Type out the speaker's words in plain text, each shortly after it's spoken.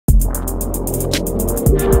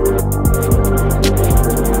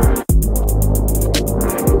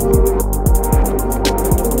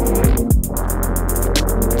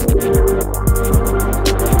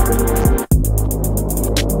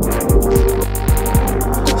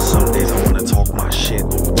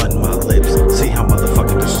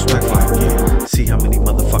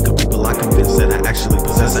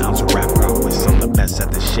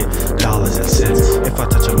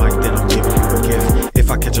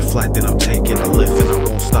flight, then I'm taking a lift, and I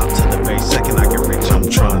won't stop till the very second I get rich. I'm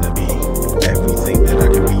trying to be everything that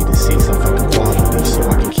I can be to see some fucking quality, so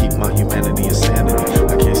I can keep my humanity and sanity.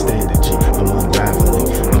 I can't stand it, G, I'm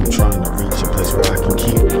unraveling. I'm trying to reach a place where I can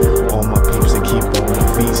keep all my peeps and keep all my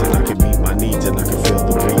fees, and I can meet my needs, and I can feel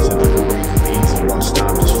the breeze, and I can breathe with ease and watch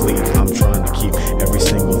time just flee. I'm trying to keep every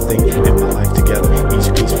single thing in my life together,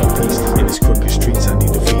 each piece by piece. In these crooked streets, I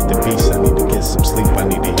need to feed the beast. I need to get some sleep, I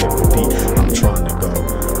need to hit repeat. I'm trying to go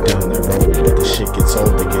down that road, but the shit gets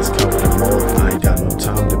old, it gets covered in mold. I ain't got no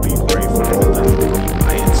time to be brave or bold. I need to meet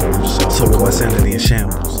my ends on the show. So with my sanity in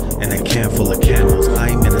shambles and a can full of candles, I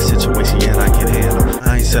ain't in a situation yet I can handle.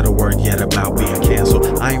 I ain't said a word yet about being canceled.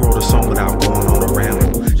 I ain't wrote a song without going on a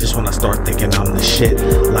ramble. Just when I start thinking I'm the shit,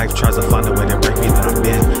 life tries to find a way to break me, then I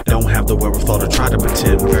bend. Don't have the wherewithal to try to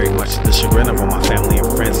pretend, very much to the chagrin of all my family and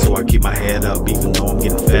friends. So I keep my head up, even though I'm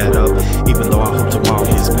getting fed up, even though I hope tomorrow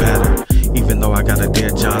gets better, even though I got a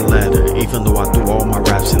dead John letter, even though I threw all my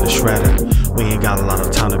raps in the shredder. We ain't got a lot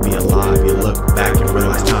of time to be alive. You look back and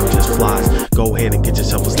realize time just flies. Go ahead and get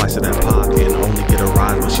yourself a slice of that pie, and only get a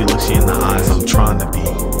rise when she looks you in the eyes. I'm trying to be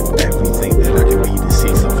everything that I can be to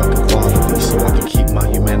see some fucking quality, so I can keep my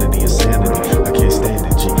humanity and sanity. I can't stand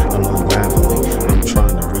it, G, I'm unraveling. I'm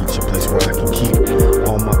trying to reach a place where I can keep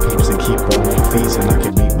all my peeps and keep all my fees, and I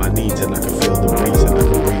can meet my needs, and I can feel the breeze, and I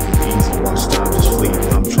can breathe with ease and watch time just flee.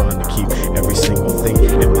 I'm trying to keep every single thing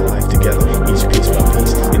in my life together, each piece by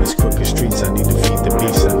piece. In these crooked streets, I need to feed the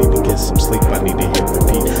beast. I need to get some sleep, I need to hit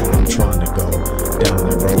repeat. I'm trying to go down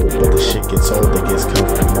that road, but the shit gets old, it gets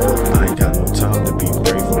covered in mold. I ain't got no time to be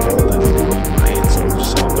brave or bold. I need to meet my ends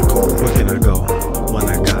on the cold. Where can I go when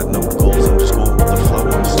I got no goals? I'm just going with the flow,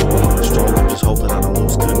 I'm just going on a stroll. I'm just hoping I don't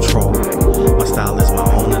lose control. My style is my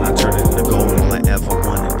own, and I turn it into gold. All I ever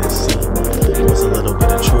wanted to see was a little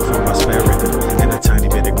bit of truth and prosperity, and a tiny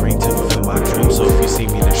bit of green to fulfill my dreams. So if you see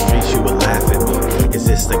me in the streets, you would laugh at me. Is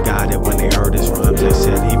this the guy that when they heard his rhymes, they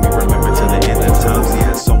said he'd be remembered to the end of times? He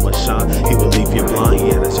had so much shine, he would leave you blind. He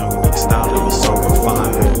had his own unique style, it was so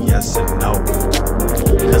refined. Well, yes and no,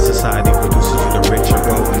 cause society produces you the rich and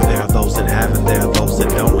broke. And there are those that have, and there are those that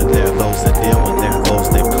don't, and there are those that deal, and there are those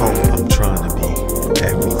that cope. I'm trying to be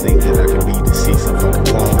everything that I can be to see some fucking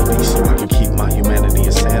quality, so I can keep my humanity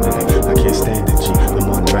and sanity. I can't stand it, G, I'm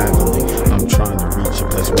unraveling. I'm trying to reach a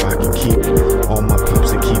place where I can keep all my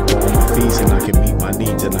peeps and keep all my fees, and I can meet my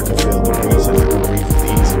needs, and I can